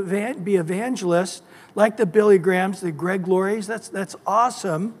called to be evangelists, like the Billy Grahams, the Greg Lauries. That's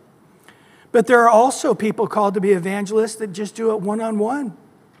awesome. But there are also people called to be evangelists that just do it one-on-one.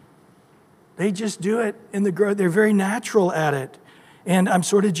 They just do it in the growth. They're very natural at it. And I'm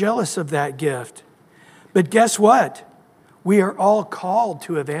sort of jealous of that gift. But guess what? We are all called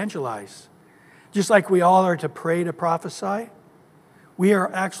to evangelize. Just like we all are to pray, to prophesy, we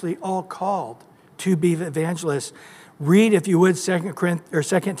are actually all called to be evangelists. Read, if you would, 2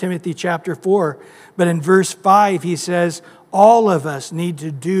 Timothy chapter 4. But in verse 5, he says, all of us need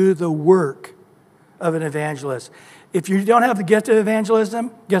to do the work of an evangelist. If you don't have the gift of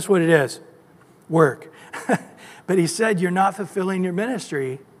evangelism, guess what it is? Work. But he said you're not fulfilling your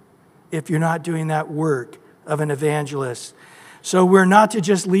ministry if you're not doing that work of an evangelist. So we're not to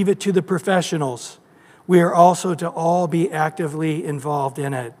just leave it to the professionals. We are also to all be actively involved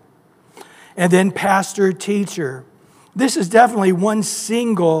in it. And then pastor, teacher. This is definitely one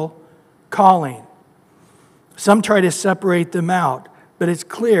single calling. Some try to separate them out, but it's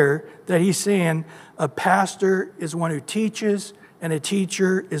clear that he's saying a pastor is one who teaches and a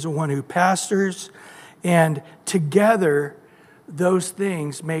teacher is one who pastors. And together, those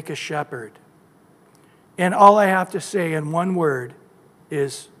things make a shepherd. And all I have to say in one word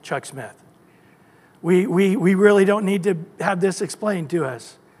is Chuck Smith. We really don't need to have this explained to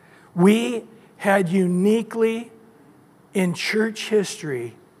us. We had uniquely in church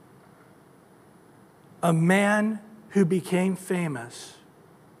history a man who became famous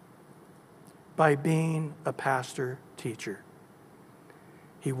by being a pastor teacher.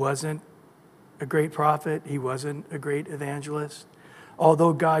 He wasn't a great prophet. He wasn't a great evangelist.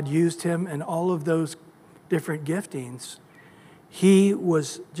 Although God used him in all of those different giftings, he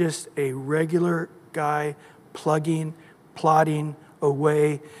was just a regular guy plodding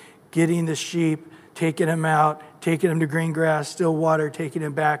away, getting the sheep, taking them out, taking them to green grass, still water, taking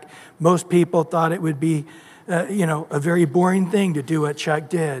them back. Most people thought it would be, a very boring thing to do what Chuck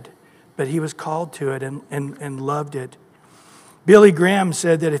did, but he was called to it and loved it. Billy Graham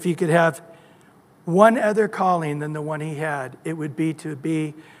said that if he could have one other calling than the one he had, it would be to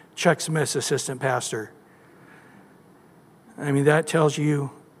be Chuck Smith's assistant pastor. I mean, that tells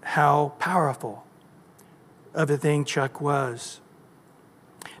you how powerful of a thing Chuck was.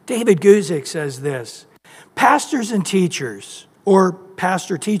 David Guzik says this: pastors and teachers, or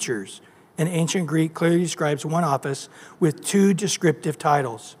pastor teachers, in ancient Greek clearly describes one office with two descriptive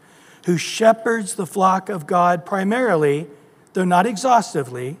titles, who shepherds the flock of God primarily, though not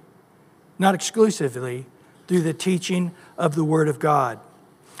exhaustively, not exclusively, through the teaching of the Word of God.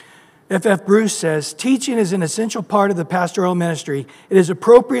 F.F. Bruce says, teaching is an essential part of the pastoral ministry. It is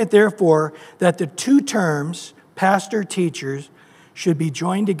appropriate, therefore, that the two terms, pastor, teachers, should be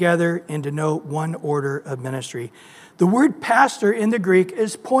joined together and denote one order of ministry. The word pastor in the Greek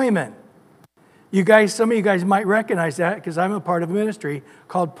is poimen. Some of you guys might recognize that because I'm a part of a ministry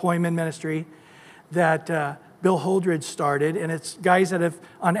called Poimen Ministry that Bill Holdridge started, and it's guys that have,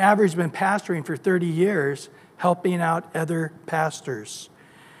 on average, been pastoring for 30 years, helping out other pastors.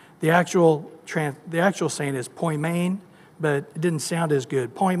 The actual saying is poimen, but it didn't sound as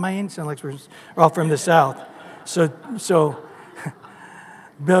good. Poimen sounds like we're all from the South. So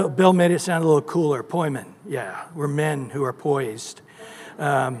Bill made it sound a little cooler. Poimen, yeah, we're men who are poised.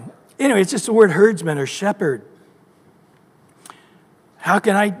 Anyway, it's just the word herdsman or shepherd. How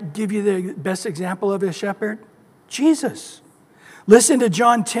can I give you the best example of a shepherd? Jesus. Listen to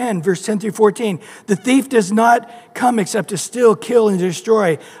John 10, verse 10 through 14. The thief does not come except to steal, kill, and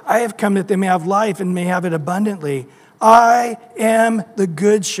destroy. I have come that they may have life and may have it abundantly. I am the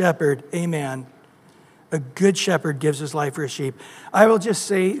good shepherd. Amen. A good shepherd gives his life for his sheep. I will just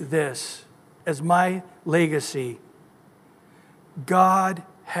say this as my legacy. God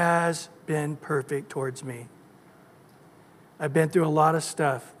has been perfect towards me. I've been through a lot of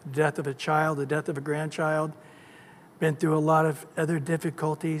stuff. The death of a child, the death of a grandchild. Been through a lot of other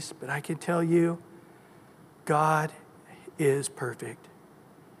difficulties, but I can tell you, God is perfect.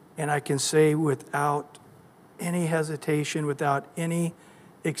 And I can say without any hesitation, without any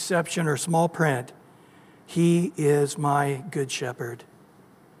exception or small print, He is my good shepherd.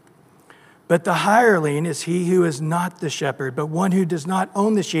 But the hireling is he who is not the shepherd, but one who does not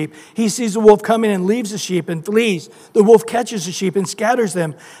own the sheep. He sees the wolf coming and leaves the sheep and flees. The wolf catches the sheep and scatters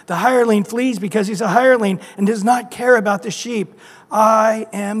them. The hireling flees because he's a hireling and does not care about the sheep. I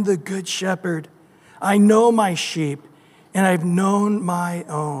am the good shepherd. I know my sheep, and I've known my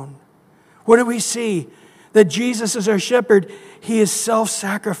own. What do we see? That Jesus is our shepherd. He is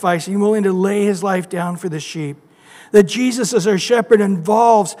self-sacrificing, willing to lay his life down for the sheep. That Jesus as our shepherd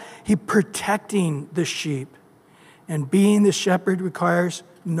involves he protecting the sheep. And being the shepherd requires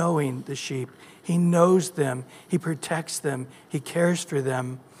knowing the sheep. He knows them. He protects them. He cares for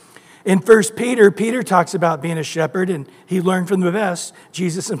them. In 1 Peter, Peter talks about being a shepherd, and he learned from the best,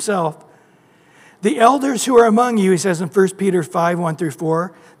 Jesus himself. The elders who are among you, he says in 1 Peter 5, 1 through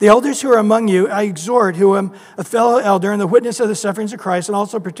 4, the elders who are among you, I exhort, who am a fellow elder and the witness of the sufferings of Christ and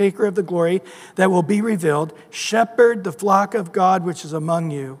also partaker of the glory that will be revealed, shepherd the flock of God which is among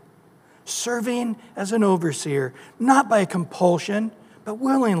you, serving as an overseer, not by compulsion, but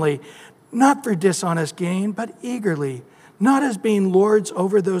willingly, not for dishonest gain, but eagerly, not as being lords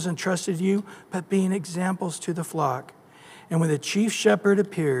over those entrusted you, but being examples to the flock. And when the chief shepherd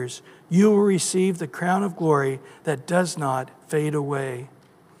appears, you will receive the crown of glory that does not fade away.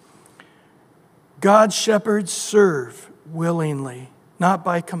 God's shepherds serve willingly, not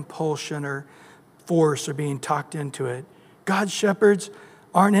by compulsion or force or being talked into it. God's shepherds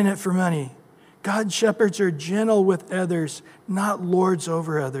aren't in it for money. God's shepherds are gentle with others, not lords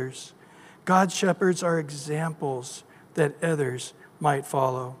over others. God's shepherds are examples that others might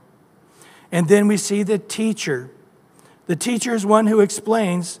follow. And then we see the teacher. The teacher is one who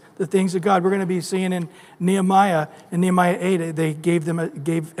explains the things of God. We're going to be seeing in Nehemiah 8, they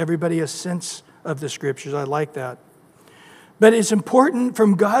gave everybody a sense of the scriptures. I like that. But it's important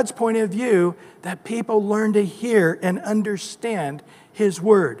from God's point of view that people learn to hear and understand his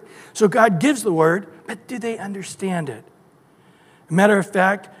word. So God gives the word, but do they understand it? Matter of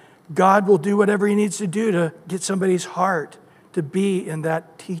fact, God will do whatever he needs to do to get somebody's heart to be in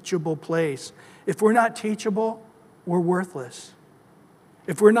that teachable place. If we're not teachable, we're worthless.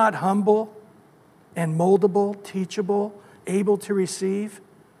 If we're not humble and moldable, teachable, able to receive,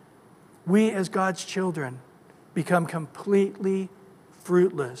 we as God's children become completely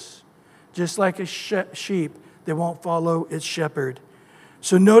fruitless, just like a sheep that won't follow its shepherd.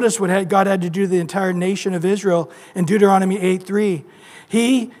 So notice what God had to do to the entire nation of Israel in Deuteronomy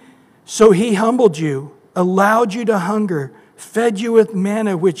 8:3. So he humbled you, allowed you to hunger, fed you with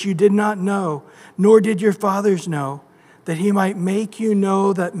manna which you did not know, nor did your fathers know, that he might make you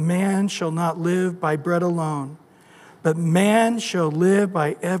know that man shall not live by bread alone, but man shall live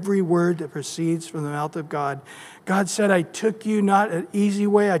by every word that proceeds from the mouth of God. God said, I took you not an easy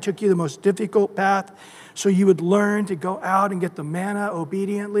way, I took you the most difficult path, so you would learn to go out and get the manna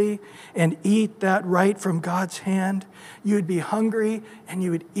obediently and eat that right from God's hand. You would be hungry and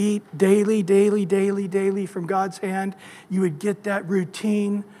you would eat daily, daily, daily, daily from God's hand. You would get that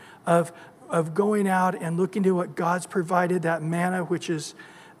routine of going out and looking to what God's provided, that manna, which is,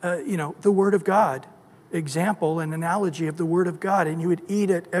 the Word of God. Example, an analogy of the Word of God. And you would eat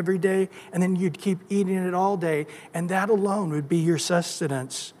it every day, and then you'd keep eating it all day. And that alone would be your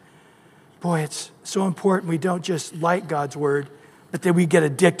sustenance. Boy, it's so important we don't just like God's Word, but that we get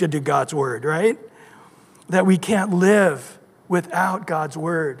addicted to God's Word, right? That we can't live without God's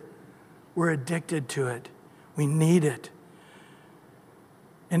Word. We're addicted to it. We need it.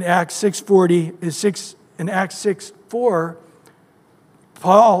 In Acts 6:4,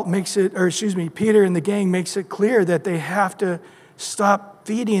 Peter and the gang makes it clear that they have to stop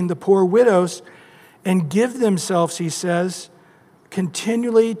feeding the poor widows and give themselves, he says,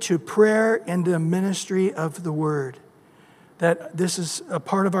 continually to prayer and the ministry of the word. That this is a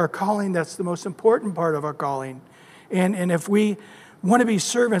part of our calling. That's the most important part of our calling. And if we want to be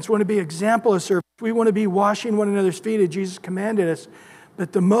servants, want to be example of servants, we want to be washing one another's feet as Jesus commanded us.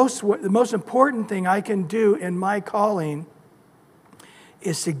 But the most important thing I can do in my calling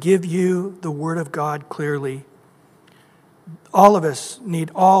is to give you the Word of God clearly. All of us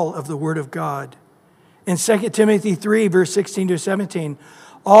need all of the Word of God. In 2 Timothy 3, verse 16 to 17,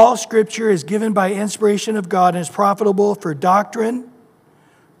 all Scripture is given by inspiration of God and is profitable for doctrine,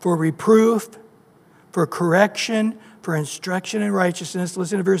 for reproof, for correction, for instruction in righteousness.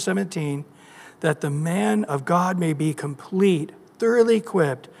 Listen to verse 17, that the man of God may be complete, thoroughly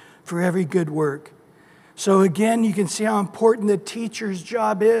equipped for every good work. So again, you can see how important the teacher's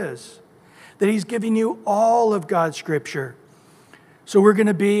job is, that he's giving you all of God's Scripture. So we're going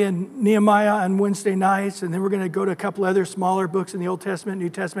to be in Nehemiah on Wednesday nights, and then we're going to go to a couple other smaller books in the Old Testament, New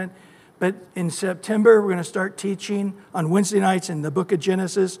Testament. But in September, we're going to start teaching on Wednesday nights in the book of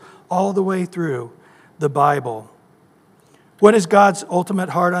Genesis all the way through the Bible. What is God's ultimate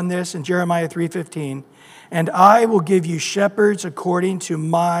heart on this? In Jeremiah 3:15, and I will give you shepherds according to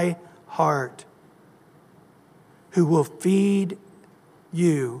my heart, who will feed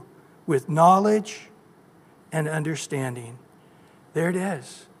you with knowledge and understanding. There it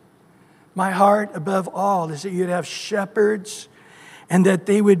is. My heart above all is that you'd have shepherds and that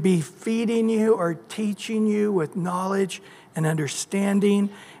they would be feeding you or teaching you with knowledge and understanding,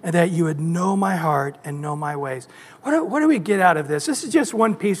 and that you would know my heart and know my ways. What do we get out of this? This is just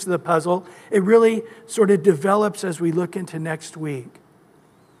one piece of the puzzle. It really sort of develops as we look into next week.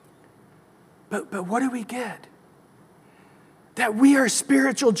 But what do we get? That we are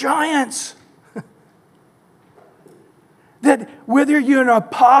spiritual giants. That whether you're an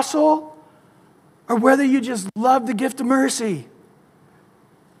apostle or whether you just love the gift of mercy,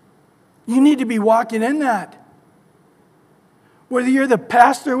 you need to be walking in that. Whether you're the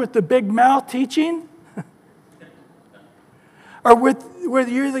pastor with the big mouth teaching, or whether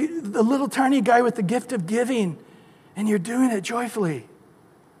you're the little tiny guy with the gift of giving and you're doing it joyfully.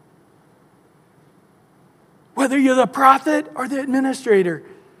 Whether you're the prophet or the administrator,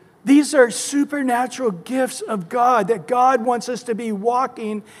 these are supernatural gifts of God that God wants us to be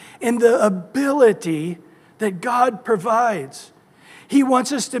walking in the ability that God provides. He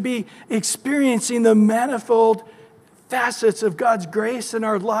wants us to be experiencing the manifold facets of God's grace in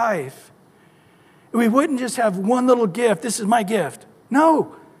our life. We wouldn't just have one little gift. This is my gift.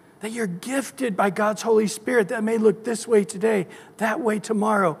 No, that you're gifted by God's Holy Spirit. That may look this way today, that way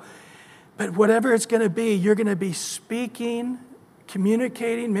tomorrow. But whatever it's going to be, you're going to be speaking,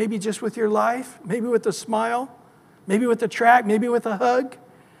 communicating, maybe just with your life, maybe with a smile, maybe with a tract, maybe with a hug,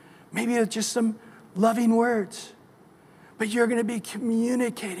 maybe with just some loving words. But you're going to be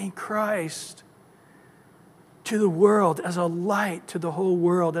communicating Christ to the world as a light to the whole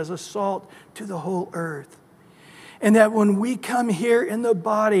world, as a salt to the whole earth. And that when we come here in the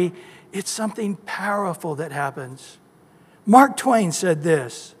body, it's something powerful that happens. Mark Twain said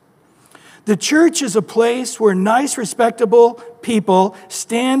this: "The church is a place where nice, respectable people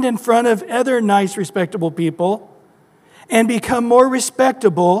stand in front of other nice, respectable people and become more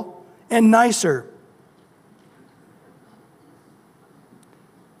respectable and nicer."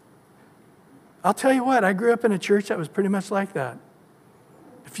 I'll tell you what, I grew up in a church that was pretty much like that.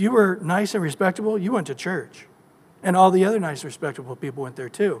 If you were nice and respectable, you went to church. And all the other nice, respectable people went there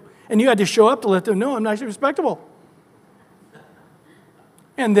too. And you had to show up to let them know I'm nice and respectable.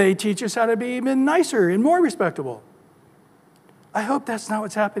 And they teach us how to be even nicer and more respectable. I hope that's not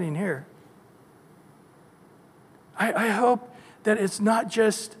what's happening here. I hope that it's not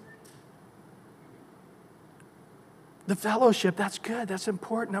just the fellowship. That's good. That's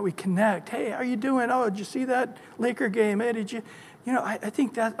important that we connect. Hey, how are you doing? Oh, did you see that Laker game? Hey, did you? You know, I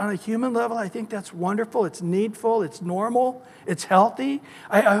think that on a human level, I think that's wonderful. It's needful. It's normal. It's healthy.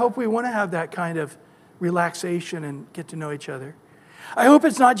 I hope we want to have that kind of relaxation and get to know each other. I hope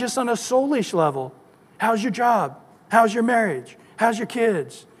it's not just on a soulish level. How's your job? How's your marriage? How's your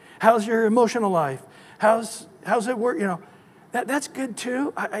kids? How's your emotional life? How's it work? You know, that's good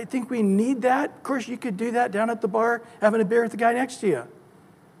too. I think we need that. Of course, you could do that down at the bar, having a beer with the guy next to you.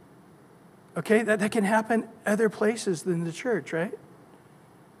 Okay, that can happen other places than the church, right?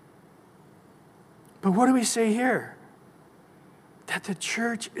 But what do we say here? That the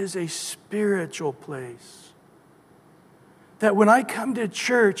church is a spiritual place. That when I come to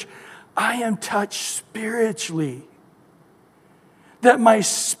church, I am touched spiritually. That my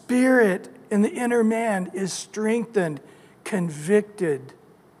spirit in the inner man is strengthened, convicted.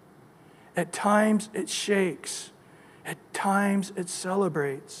 At times it shakes. At times it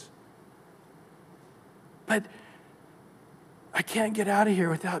celebrates. But I can't get out of here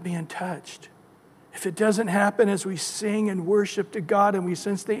without being touched. If it doesn't happen as we sing and worship to God and we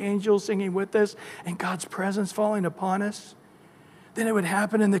sense the angels singing with us and God's presence falling upon us, then it would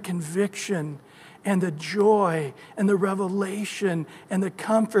happen in the conviction and the joy and the revelation and the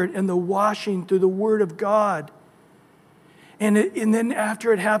comfort and the washing through the Word of God. And then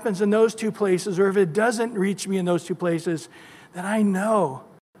after it happens in those two places, or if it doesn't reach me in those two places, then I know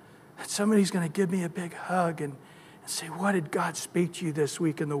that somebody's going to give me a big hug and say, what did God speak to you this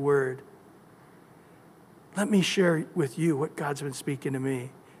week in the Word? Let me share with you what God's been speaking to me.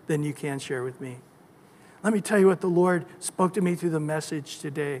 Then you can share with me. Let me tell you what the Lord spoke to me through the message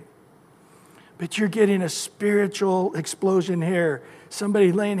today. But you're getting a spiritual explosion here.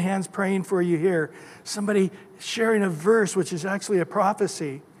 Somebody laying hands praying for you here. Somebody sharing a verse, which is actually a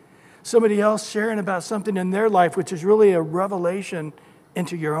prophecy. Somebody else sharing about something in their life, which is really a revelation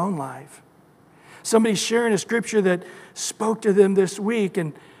into your own life. Somebody sharing a scripture that spoke to them this week,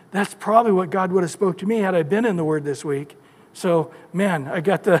 and that's probably what God would have spoke to me had I been in the Word this week. So, man, I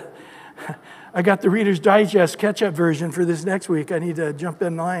got the Reader's Digest catch-up version for this next week. I need to jump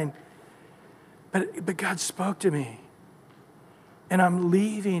in line. But God spoke to me. And I'm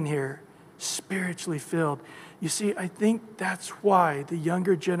leaving here spiritually filled. You see, I think that's why the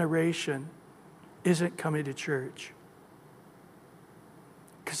younger generation isn't coming to church.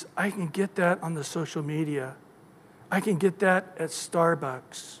 Because I can get that on the social media. I can get that at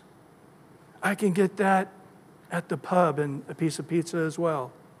Starbucks. I can get that at the pub and a piece of pizza as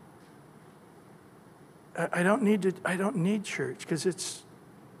well. I don't need church because it's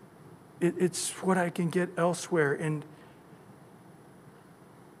what I can get elsewhere. And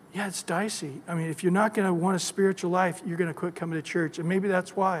yeah, it's dicey. I mean, if you're not going to want a spiritual life, you're going to quit coming to church. And maybe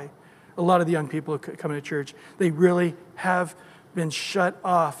that's why a lot of the young people are coming to church. They really have been shut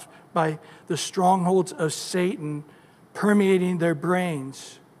off by the strongholds of Satan permeating their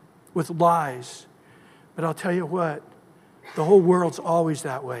brains with lies. But I'll tell you what, the whole world's always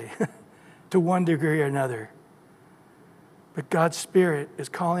that way, to one degree or another. But God's Spirit is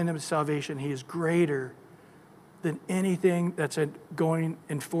calling them to salvation. He is greater than anything that's going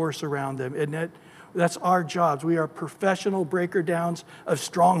in force around them. And that's our jobs. We are professional breaker downs of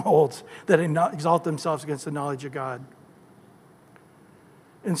strongholds that exalt themselves against the knowledge of God.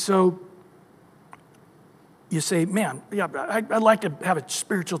 And so you say, man, yeah, I'd like to have a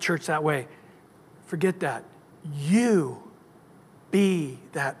spiritual church that way. Forget that. You be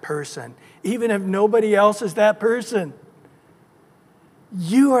that person. Even if nobody else is that person,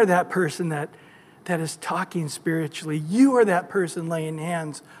 you are that person that is talking spiritually. You are that person laying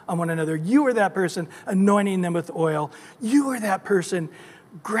hands on one another. You are that person anointing them with oil. You are that person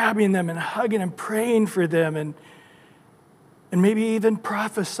grabbing them and hugging and praying for them and maybe even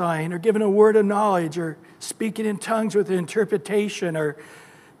prophesying or giving a word of knowledge or speaking in tongues with an interpretation or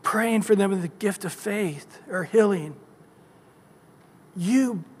praying for them with the gift of faith or healing.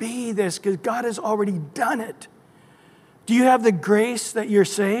 You be this because God has already done it. Do you have the grace that you're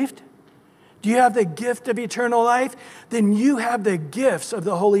saved? Do you have the gift of eternal life? Then you have the gifts of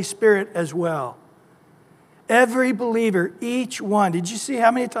the Holy Spirit as well. Every believer, each one. Did you see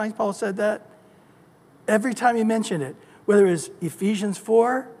how many times Paul said that? Every time he mentioned it. Whether it was Ephesians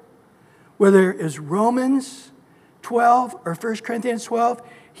 4, whether it was Romans 12 or 1 Corinthians 12,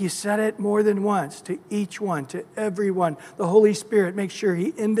 he said it more than once to each one, to everyone. The Holy Spirit makes sure he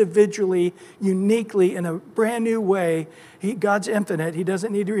individually, uniquely, in a brand new way, God's infinite, he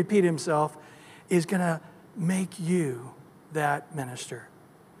doesn't need to repeat himself, is going to make you that minister.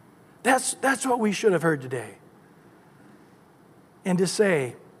 That's what we should have heard today. And to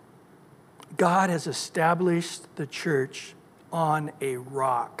say, God has established the church on a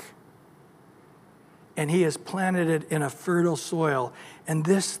rock. And he has planted it in a fertile soil. And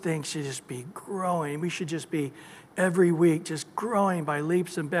this thing should just be growing. We should just be every week just growing by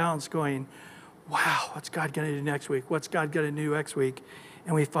leaps and bounds going, wow, what's God going to do next week? What's God going to do next week?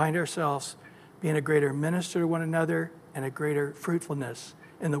 And we find ourselves being a greater minister to one another and a greater fruitfulness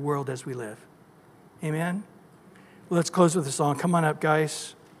in the world as we live. Amen? Well, let's close with a song. Come on up,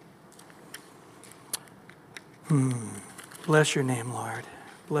 guys. Bless your name, Lord.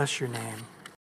 Bless your name.